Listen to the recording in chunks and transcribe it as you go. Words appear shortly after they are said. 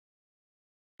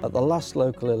At the last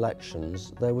local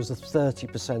elections, there was a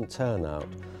 30% turnout.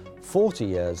 40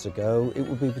 years ago, it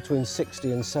would be between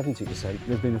 60 and 70%.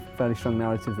 There's been a fairly strong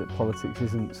narrative that politics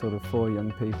isn't sort of for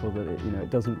young people, that it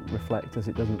doesn't reflect us,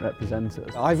 it doesn't represent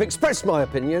us. I've expressed my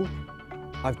opinion.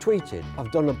 I've tweeted,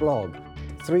 I've done a blog.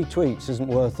 3 tweets isn't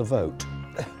worth a vote.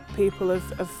 People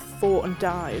have fought and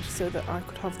died so that I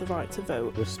could have the right to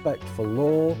vote. Respect for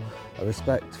law, a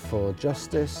respect for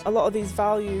justice. A lot of these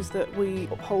values that we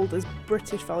uphold as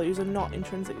British values are not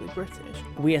intrinsically British.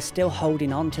 We are still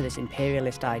holding on to this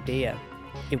imperialist idea.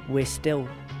 We're still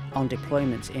on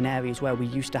deployments in areas where we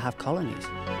used to have colonies.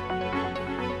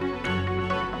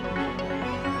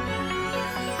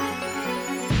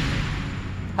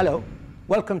 Hello,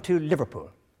 welcome to Liverpool.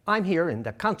 I'm here in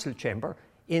the council chamber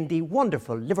in the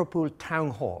wonderful Liverpool Town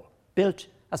Hall, built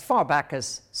as far back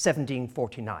as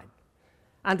 1749.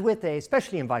 And with a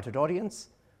specially invited audience,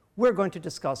 we're going to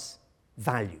discuss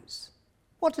values.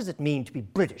 What does it mean to be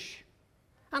British?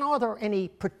 And are there any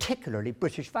particularly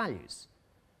British values?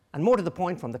 And more to the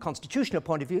point, from the constitutional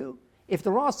point of view, if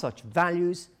there are such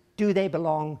values, do they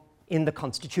belong in the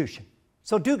Constitution?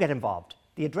 So do get involved.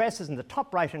 The address is in the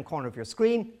top right-hand corner of your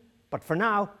screen, but for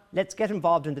now, let's get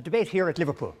involved in the debate here at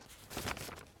Liverpool.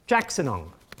 Jack Sinong,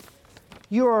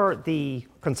 you're the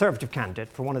Conservative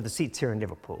candidate for one of the seats here in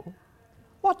Liverpool.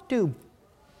 What do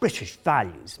British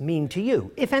values mean to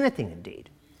you, if anything indeed?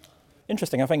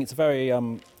 Interesting. I think it's a very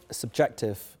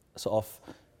subjective sort of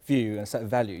view and set of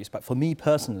values, but for me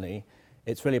personally,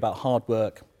 it's really about hard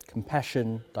work,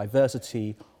 compassion,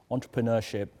 diversity,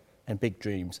 entrepreneurship, and big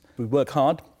dreams. We work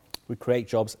hard, we create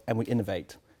jobs, and we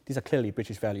innovate. These are clearly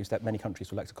British values that many countries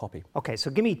would like to copy. Okay,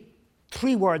 so give me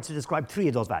 3 words to describe 3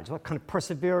 of those values. What kind of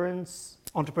perseverance,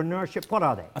 entrepreneurship, what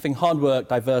are they? I think hard work,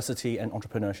 diversity, and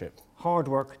entrepreneurship. Hard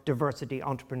work, diversity,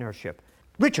 entrepreneurship.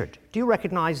 Richard, do you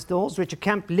recognise those? Richard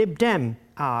Kemp, Lib Dem,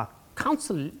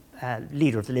 council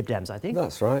leader of the Lib Dems, I think.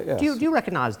 That's right, yes. Do you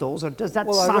recognise those, or does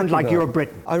that sound like you're a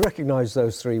Briton? I recognise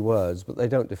those 3 words, but they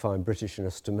don't define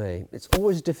Britishness to me. It's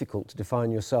always difficult to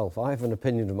define yourself. I have an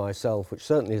opinion of myself which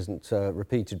certainly isn't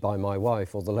repeated by my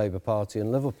wife or the Labour Party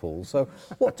in Liverpool. So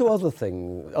what do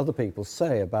other people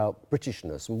say about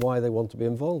Britishness and why they want to be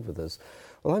involved with us?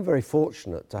 Well, I'm very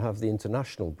fortunate to have the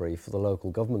international brief for the Local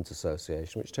Government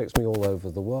Association, which takes me all over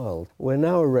the world. We're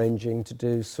now arranging to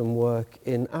do some work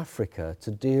in Africa to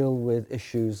deal with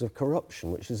issues of corruption,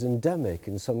 which is endemic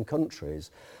in some countries.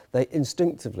 They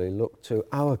instinctively look to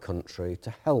our country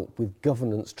to help with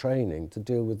governance training to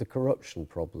deal with the corruption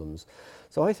problems.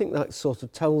 So I think that sort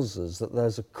of tells us that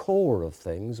there's a core of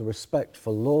things, a respect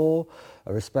for law,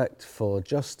 a respect for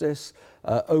justice,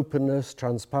 openness,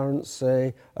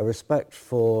 transparency, a respect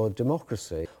for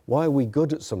democracy. Why are we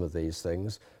good at some of these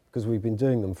things? Because we've been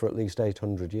doing them for at least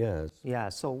 800 years. Yeah,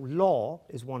 so law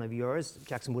is one of yours.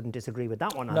 Jackson wouldn't disagree with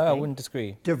that one, I think. No, I wouldn't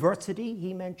disagree. Diversity,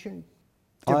 he mentioned.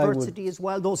 Diversity as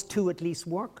well, those 2 at least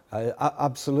work.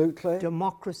 Absolutely.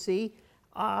 Democracy.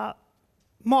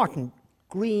 Martin,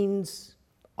 Greens,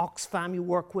 Oxfam you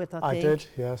work with, I think. I did,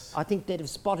 yes. I think they'd have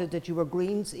spotted that you were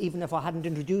Greens, even if I hadn't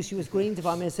introduced you as Greens, if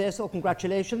I may say so.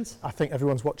 Congratulations. I think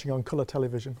everyone's watching on colour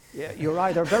television. Yeah, you're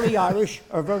either very Irish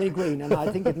or very Green, and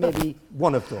I think it may be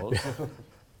one of those.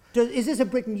 Is this a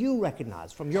Britain you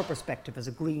recognise, from your perspective as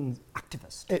a Green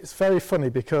activist? It's very funny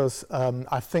because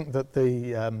I think that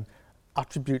the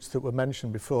attributes that were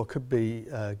mentioned before could be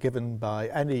given by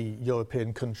any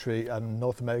European country and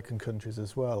North American countries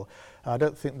as well. I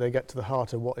don't think they get to the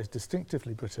heart of what is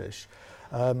distinctively British.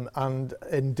 And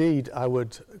indeed, I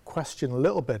would question a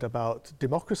little bit about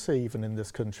democracy even in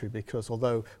this country, because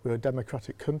although we're a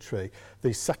democratic country,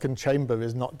 the second chamber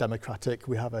is not democratic.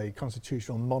 We have a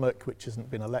constitutional monarch which hasn't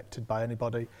been elected by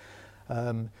anybody.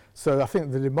 So I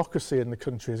think the democracy in the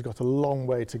country has got a long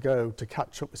way to go to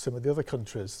catch up with some of the other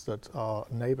countries that are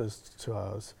neighbours to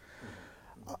ours.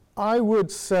 I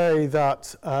would say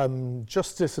that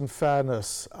justice and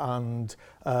fairness and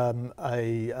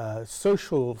a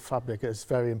social fabric is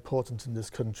very important in this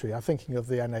country. I'm thinking of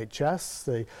the NHS,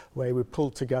 the way we pull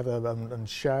together and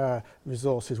share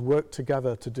resources, work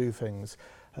together to do things.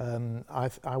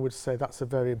 I would say that's a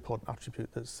very important attribute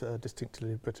that's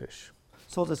distinctly British.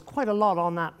 So there's quite a lot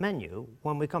on that menu.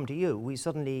 When we come to you, we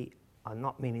suddenly, I'm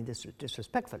not meaning this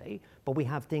disrespectfully, but we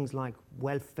have things like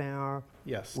welfare.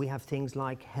 Yes. We have things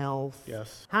like health.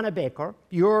 Yes. Hannah Baker,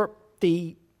 you're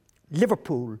the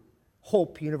Liverpool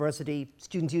Hope University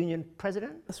Students' Union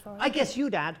president. That's right. I guess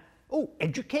you'd add,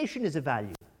 education is a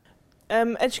value.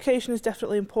 Education is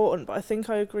definitely important, but I think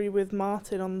I agree with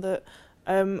Martin on that.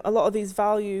 A lot of these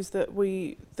values that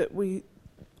we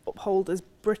uphold as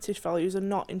British values are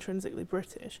not intrinsically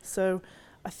British. So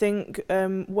I think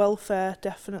welfare,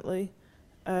 definitely,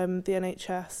 the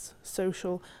NHS,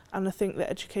 social, and I think that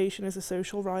education is a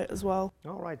social right as well.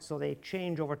 All right, so they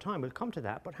change over time. We'll come to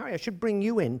that. But Harry, I should bring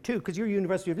you in too, because you're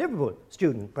University of Liverpool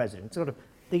student president, sort of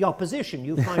the opposition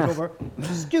you find over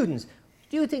students.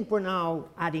 Do you think we're now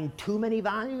adding too many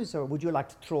values, or would you like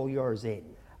to throw yours in?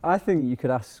 I think you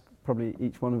could ask probably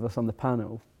each one of us on the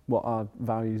panel what our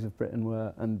values of Britain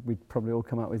were, and we'd probably all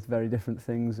come out with very different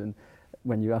things. And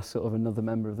when you ask sort of another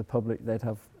member of the public, they'd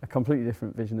have a completely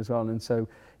different vision as well. And so,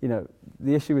 you know,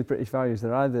 the issue with British values,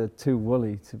 they're either too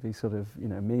woolly to be sort of, you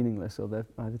know, meaningless, or they're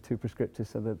either too prescriptive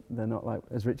so that they're not, like,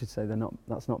 as Richard say,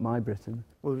 that's not my Britain.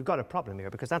 Well, we've got a problem here,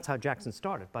 because that's how Jackson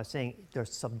started, by saying they're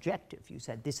subjective. You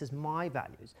said, this is my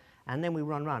values. And then we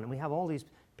run around and we have all these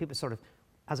people sort of,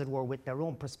 as it were, with their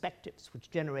own perspectives,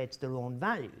 which generates their own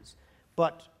values.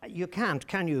 But you can't,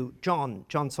 can you, John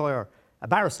Sawyer, a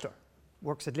barrister,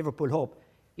 works at Liverpool Hope,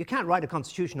 you can't write a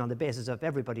constitution on the basis of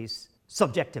everybody's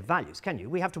subjective values, can you?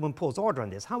 We have to impose order on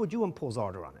this. How would you impose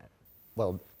order on it?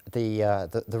 Well,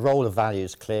 the role of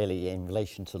values clearly in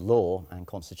relation to law and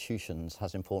constitutions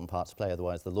has an important part to play.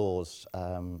 Otherwise, the laws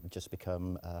just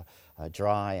become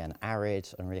dry and arid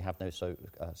and really have no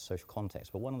social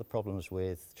context. But one of the problems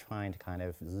with trying to kind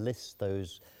of list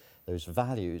those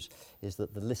values is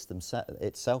that the list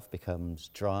itself becomes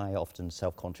dry, often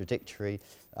self-contradictory,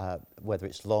 whether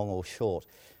it's long or short.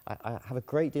 I have a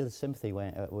great deal of sympathy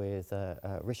with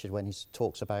Richard when he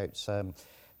talks about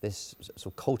this sort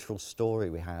of cultural story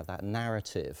we have, that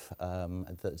narrative,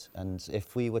 and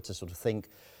if we were to sort of think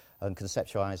and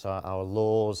conceptualise our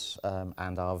laws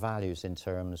and our values in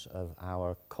terms of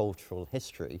our cultural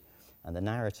history and the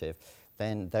narrative,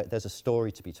 then there's a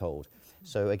story to be told.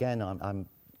 So again, I'm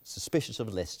suspicious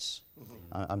of lists.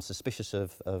 I'm suspicious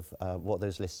of what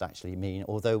those lists actually mean,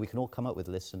 although we can all come up with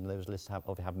lists, and those lists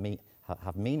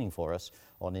have meaning for us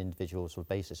on an individual sort of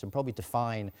basis, and probably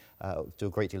do a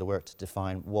great deal of work to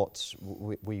define what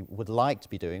we would like to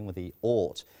be doing with the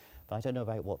ought, but I don't know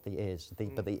about what the is.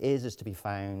 But the is to be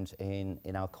found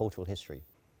in our cultural history.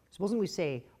 Supposing we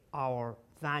say our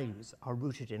values are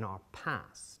rooted in our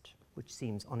past, which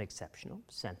seems unexceptional,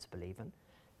 sensible even,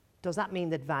 does that mean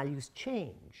that values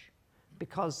change?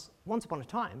 Because once upon a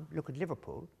time, look at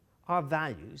Liverpool, our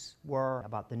values were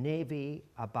about the Navy,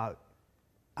 about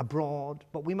abroad,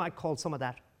 but we might call some of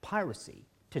that piracy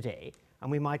today, and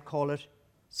we might call it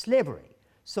slavery.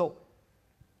 So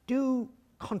do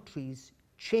countries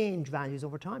change values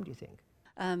over time, do you think?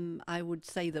 I would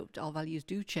say that our values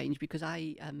do change, because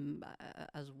I,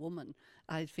 as a woman,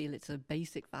 I feel it's a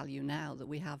basic value now that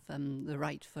we have the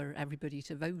right for everybody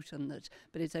to vote,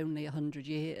 but it's only 100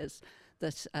 years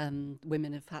that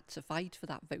women have had to fight for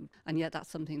that vote, and yet that's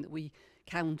something that we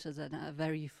count as a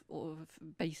very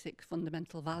basic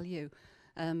fundamental value.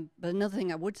 But another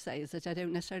thing I would say is that I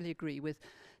don't necessarily agree with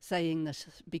saying that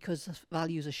because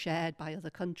values are shared by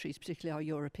other countries, particularly our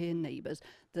European neighbours,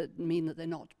 that mean that they're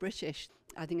not British.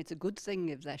 I think it's a good thing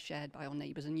if they're shared by our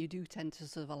neighbours, and you do tend to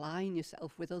sort of align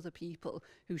yourself with other people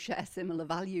who share similar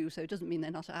values, so it doesn't mean they're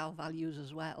not our values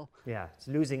as well. Yeah, it's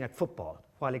losing at football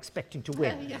while expecting to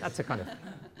win. Yes. That's a kind of,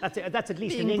 that's at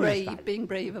least being an English value. being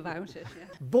brave about it, yeah.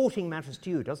 Voting matters to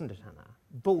you, doesn't it, Hannah?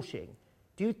 Voting.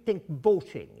 Do you think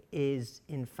voting is,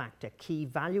 in fact, a key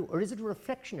value, or is it a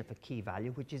reflection of a key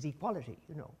value, which is equality,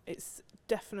 you know? It's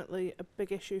definitely a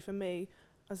big issue for me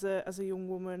as a young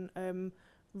woman,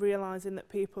 realising that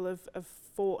people have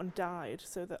fought and died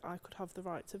so that I could have the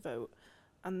right to vote,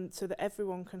 and so that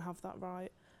everyone can have that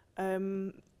right.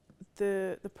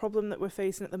 The problem that we're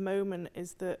facing at the moment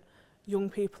is that young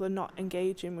people are not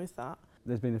engaging with that.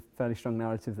 There's been a fairly strong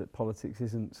narrative that politics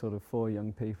isn't sort of for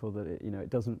young people, that it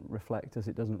doesn't reflect us,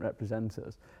 it doesn't represent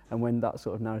us. And when that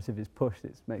sort of narrative is pushed,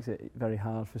 it makes it very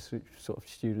hard for sort of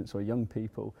students or young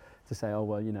people to say, oh,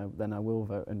 well, then I will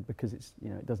vote. And because it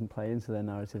doesn't play into their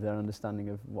narrative, their understanding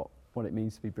of what it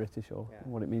means to be British or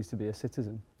what it means to be a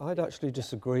citizen. I'd actually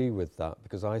disagree with that,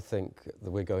 because I think that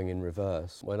we're going in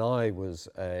reverse. When I was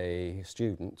a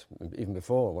student, even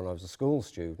before, when I was a school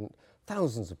student,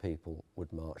 thousands of people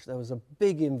would march. There was a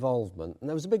big involvement, and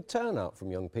there was a big turnout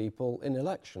from young people in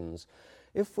elections.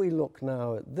 If we look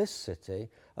now at this city,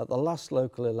 at the last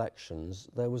local elections,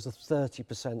 there was a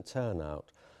 30%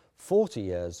 turnout. 40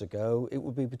 years ago, it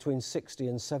would be between 60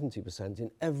 and 70%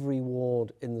 in every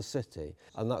ward in the city,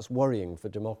 and that's worrying for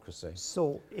democracy.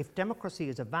 So if democracy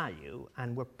is a value,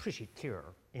 and we're pretty clear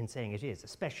in saying it is,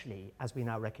 especially as we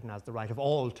now recognise the right of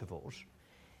all to vote,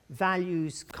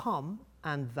 values come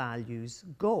and values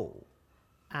go.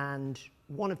 And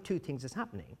one of two things is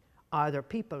happening. Either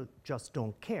people just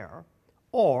don't care,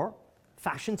 or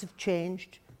fashions have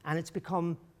changed and it's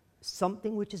become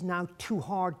something which is now too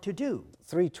hard to do?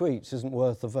 3 tweets isn't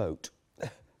worth a vote.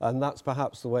 And that's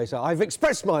perhaps the way. So I've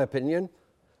expressed my opinion,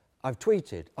 I've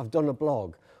tweeted, I've done a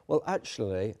blog. Well,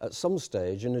 actually, at some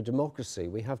stage in a democracy,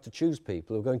 we have to choose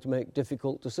people who are going to make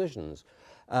difficult decisions.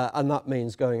 And that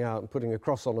means going out and putting a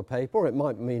cross on a paper, or it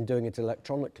might mean doing it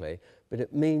electronically, but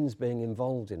it means being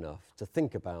involved enough to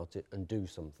think about it and do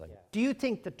something. Do you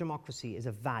think that democracy is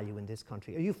a value in this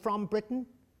country? Are you from Britain?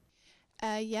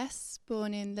 Yes,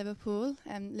 born in Liverpool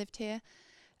and lived here.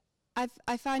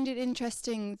 I find it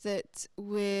interesting that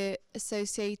we're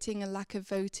associating a lack of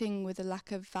voting with a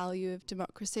lack of value of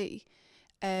democracy.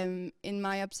 In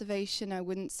my observation, I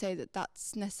wouldn't say that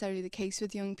that's necessarily the case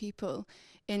with young people.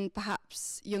 In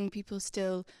perhaps young people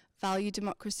still value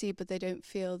democracy, but they don't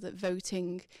feel that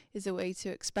voting is a way to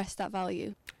express that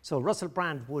value. So Russell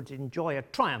Brand would enjoy a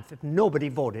triumph if nobody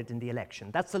voted in the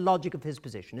election. That's the logic of his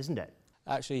position, isn't it?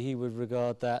 Actually, he would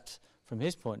regard that, from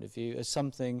his point of view, as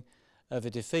something of a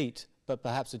defeat, but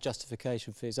perhaps a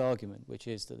justification for his argument, which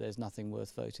is that there's nothing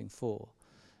worth voting for.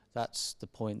 That's the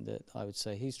point that I would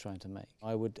say he's trying to make.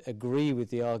 I would agree with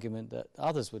the argument that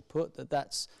others would put, that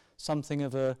that's something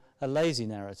of a lazy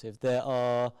narrative. There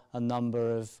are a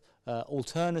number of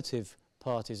alternative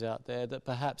parties out there that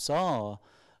perhaps are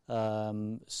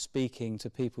speaking to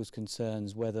people's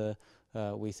concerns, whether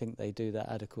we think they do that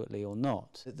adequately or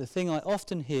not. The thing I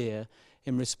often hear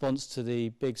in response to the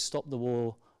big Stop the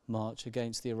War march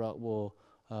against the Iraq War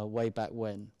way back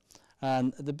when,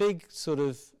 and the big sort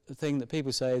of thing that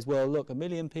people say is, well, look, 1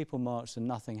 million people marched and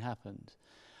nothing happened.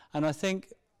 And I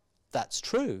think that's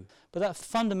true, but that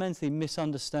fundamentally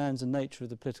misunderstands the nature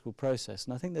of the political process.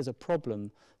 And I think there's a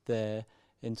problem there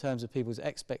in terms of people's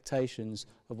expectations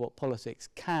of what politics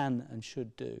can and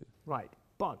should do. Right,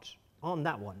 but on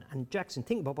that one, and Jackson,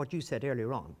 think about what you said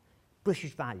earlier on,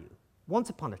 British value. Once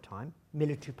upon a time,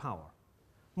 military power.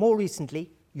 More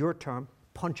recently, your term,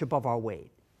 punch above our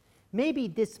weight. Maybe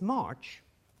this march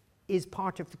is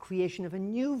part of the creation of a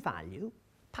new value,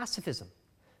 pacifism.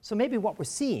 So maybe what we're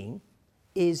seeing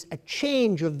is a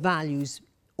change of values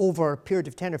over a period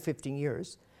of 10 or 15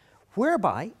 years,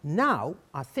 whereby now,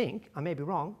 I think, I may be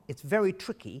wrong, it's very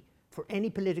tricky for any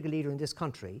political leader in this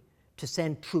country to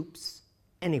send troops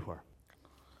anywhere.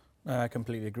 I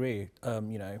completely agree.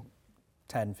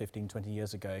 10, 15, 20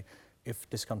 years ago, if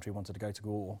this country wanted to go to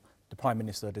war, the Prime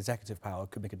Minister, the executive power,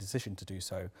 could make a decision to do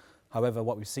so. However,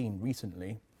 what we've seen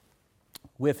recently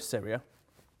with Syria,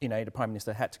 the Prime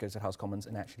Minister had to go to the House of Commons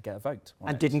and actually get a vote on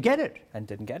And it. didn't get it. And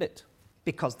didn't get it.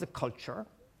 Because the culture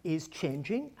is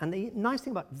changing. And the nice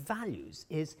thing about values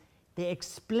is they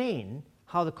explain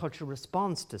how the culture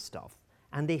responds to stuff.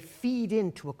 And they feed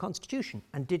into a constitution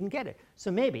and didn't get it.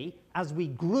 So maybe as we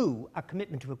grew a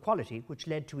commitment to equality, which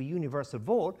led to a universal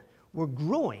vote, we're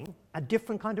growing a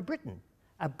different kind of Britain,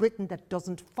 a Britain that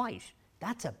doesn't fight.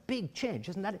 That's a big change,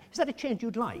 isn't that? Is that a change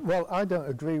you'd like? Well, I don't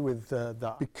agree with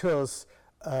that because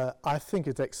I think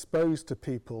it exposed to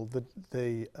people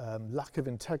the lack of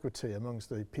integrity amongst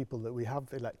the people that we have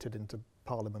elected into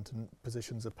Parliament and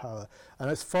positions of power. And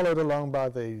it's followed along by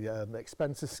the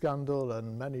expenses scandal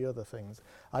and many other things.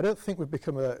 I don't think we've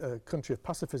become a country of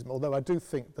pacifism, although I do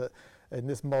think that in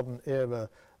this modern era,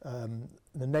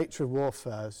 the nature of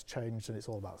warfare has changed, and it's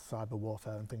all about cyber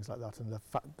warfare and things like that, and the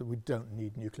fact that we don't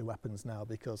need nuclear weapons now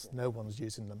because no one's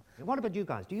using them. What about you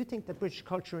guys? Do you think that British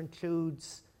culture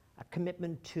includes a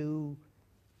commitment to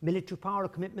military power, a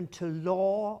commitment to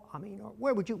law? I mean,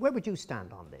 where would you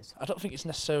stand on this? I don't think it's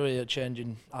necessarily a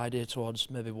changing idea towards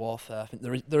maybe warfare. I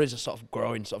think there is a sort of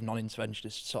growing sort of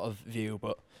non-interventionist sort of view,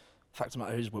 but the fact of the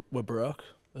matter is we're broke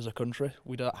as a country.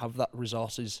 We don't have that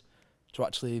resources to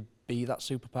actually be that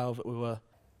superpower that we were.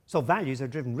 So values are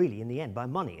driven really in the end by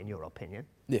money, in your opinion.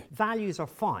 Yeah. Values are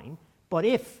fine, but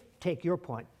if, take your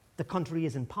point, the country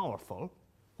isn't powerful,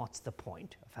 what's the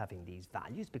point of having these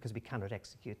values because we cannot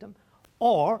execute them?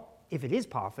 Or if it is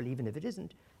powerful, even if it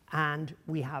isn't, and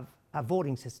we have a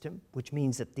voting system, which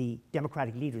means that the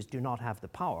democratic leaders do not have the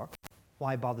power,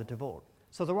 why bother to vote?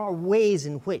 So there are ways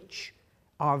in which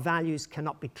our values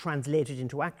cannot be translated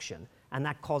into action, and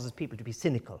that causes people to be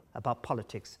cynical about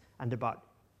politics and about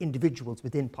individuals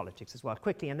within politics as well.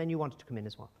 Quickly, and then you wanted to come in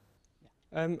as well.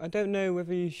 I don't know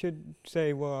whether you should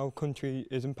say, well, our country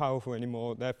isn't powerful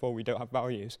anymore, therefore we don't have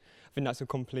values. I think that's a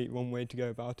complete wrong way to go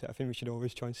about it. I think we should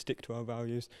always try and stick to our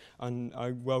values, and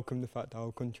I welcome the fact that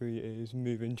our country is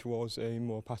moving towards a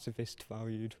more pacifist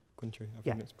valued country. I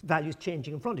think that's values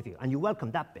changing in front of you, and you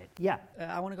welcome that bit. Yeah.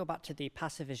 I want to go back to the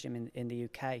pacifism in the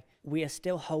UK. We are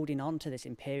still holding on to this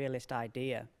imperialist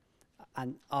idea,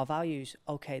 and our values,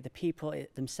 okay, the people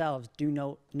themselves do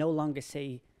no longer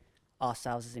see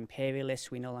ourselves as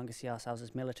imperialists, we no longer see ourselves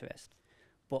as militarists.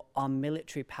 But our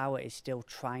military power is still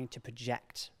trying to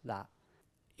project that.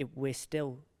 We're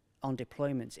still on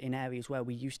deployments in areas where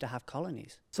we used to have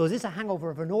colonies. So is this a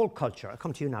hangover of an old culture? I'll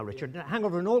come to you now, Richard. A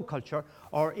hangover of an old culture,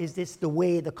 or is this the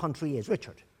way the country is?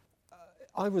 Richard?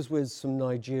 I was with some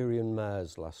Nigerian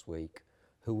mayors last week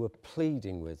who were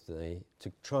pleading with me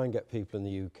to try and get people in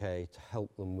the UK to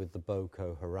help them with the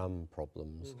Boko Haram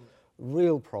problems.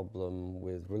 Real problem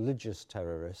with religious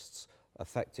terrorists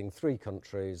affecting 3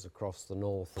 countries across the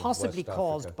north of Possibly West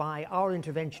caused Africa. by our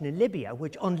intervention in Libya,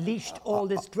 which unleashed all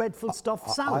this dreadful stuff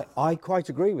south. I quite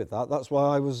agree with that. That's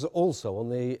why I was also on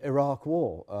the Iraq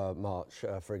War march,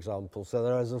 for example. So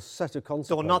there is a set of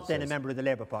consequences. So not then a member of the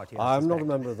Labour Party, I I'm not a suspect.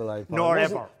 member of the Labour Party. Nor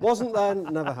ever. Wasn't then,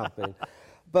 never have been.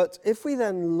 But if we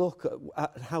then look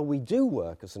at how we do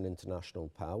work as an international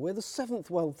power, we're the 7th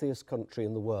wealthiest country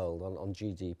in the world on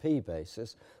GDP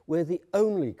basis. We're the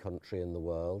only country in the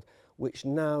world which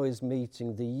now is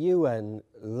meeting the UN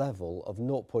level of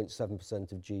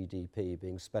 0.7% of GDP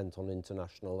being spent on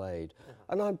international aid.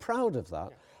 And I'm proud of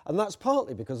that. And that's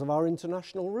partly because of our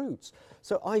international roots.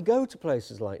 So I go to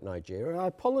places like Nigeria, I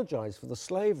apologise for the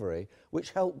slavery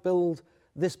which helped build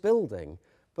this building.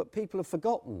 But people have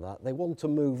forgotten that. They want to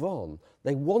move on.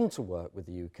 They want to work with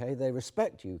the UK. They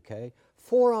respect UK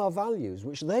for our values,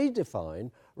 which they define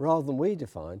rather than we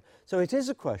define. So it is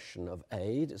a question of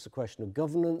aid, it's a question of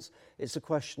governance, it's a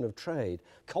question of trade.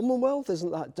 Commonwealth,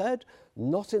 isn't that dead?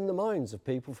 Not in the minds of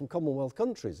people from Commonwealth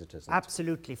countries, it isn't.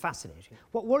 Absolutely fascinating.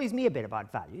 What worries me a bit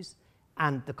about values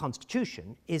and the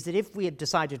Constitution is that if we had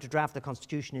decided to draft the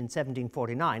Constitution in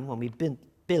 1749, when we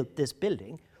built this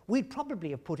building, we'd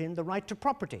probably have put in the right to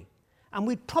property, and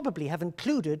we'd probably have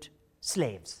included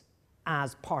slaves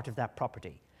as part of that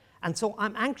property. And so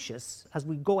I'm anxious, as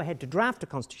we go ahead to draft a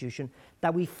constitution,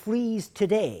 that we freeze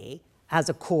today as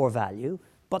a core value,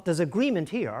 but there's agreement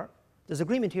here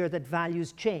that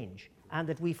values change, and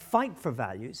that we fight for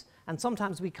values, and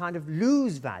sometimes we kind of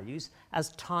lose values as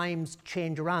times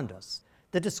change around us.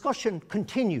 The discussion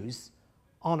continues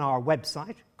on our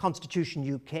website,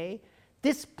 Constitution UK.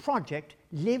 This project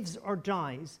lives or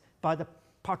dies by the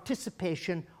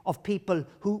participation of people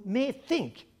who may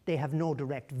think they have no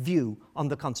direct view on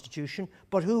the Constitution,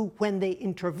 but who, when they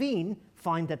intervene,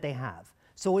 find that they have.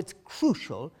 So it's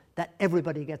crucial that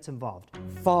everybody gets involved.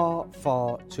 Far,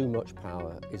 far too much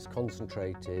power is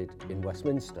concentrated in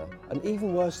Westminster, and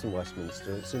even worse than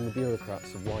Westminster, it's in the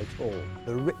bureaucrats of Whitehall.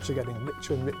 The rich are getting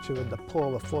richer and richer and the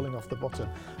poor are falling off the bottom,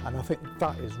 and I think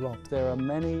that is wrong. There are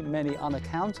many, many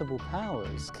unaccountable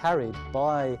powers carried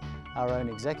by our own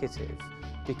executive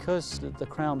because the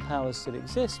Crown powers still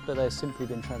exist, but they've simply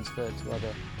been transferred to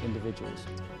other individuals.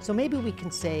 So maybe we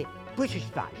can say British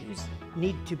values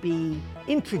need to be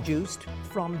introduced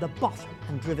from the bottom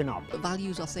and driven up.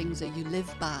 Values are things that you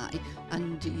live by,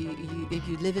 and if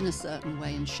you live in a certain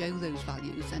way and show those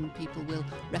values, then people will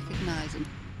recognise them.